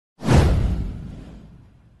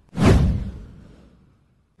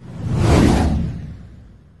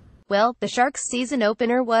Well, the Sharks' season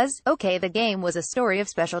opener was okay. The game was a story of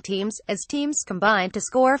special teams, as teams combined to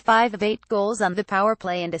score 5 of 8 goals on the power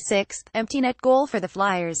play and a 6th empty net goal for the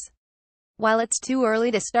Flyers. While it's too early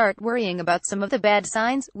to start worrying about some of the bad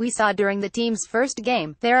signs we saw during the team's first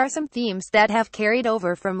game, there are some themes that have carried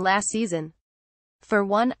over from last season. For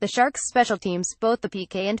one, the Sharks' special teams, both the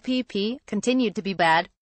PK and PP, continued to be bad.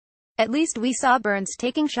 At least we saw Burns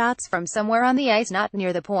taking shots from somewhere on the ice, not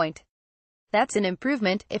near the point. That's an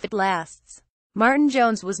improvement, if it lasts. Martin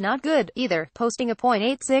Jones was not good, either, posting a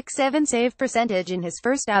 .867 save percentage in his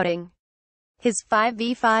first outing. His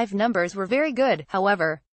 5v5 numbers were very good,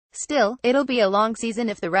 however. Still, it'll be a long season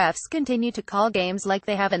if the refs continue to call games like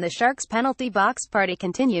they have and the Sharks' penalty box party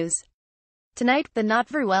continues. Tonight, the not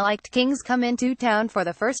very well-liked Kings come into town for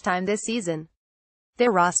the first time this season.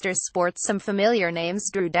 Their roster sports some familiar names: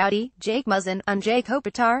 Drew Doughty, Jake Muzzin, Andrej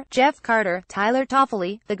Kopitar, Jeff Carter, Tyler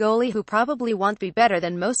Toffoli, the goalie who probably won't be better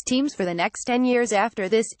than most teams for the next 10 years after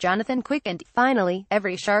this, Jonathan Quick, and, finally,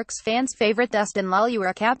 every Sharks fan's favorite Dustin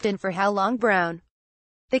Lalliura, captain for Hal Long Brown.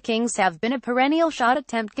 The Kings have been a perennial shot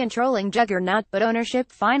attempt controlling juggernaut, but ownership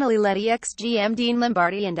finally let ex-GM Dean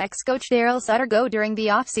Lombardi and ex-coach Daryl Sutter go during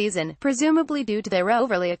the off-season, presumably due to their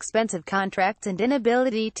overly expensive contracts and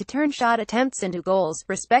inability to turn shot attempts into goals,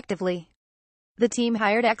 respectively. The team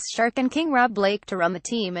hired ex-Shark and King Rob Blake to run the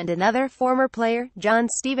team and another former player, John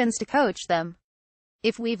Stevens, to coach them.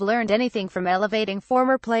 If we've learned anything from elevating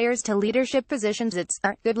former players to leadership positions, it's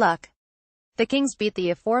good luck. The Kings beat the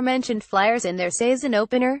aforementioned Flyers in their season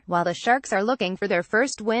opener, while the Sharks are looking for their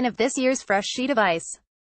first win of this year's fresh sheet of ice.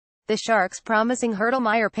 The Sharks' promising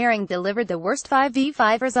Hertl-Meier pairing delivered the worst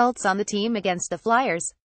 5v5 results on the team against the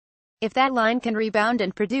Flyers. If that line can rebound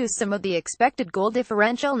and produce some of the expected goal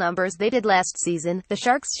differential numbers they did last season, the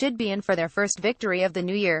Sharks should be in for their first victory of the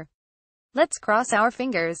new year. Let's cross our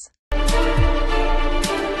fingers.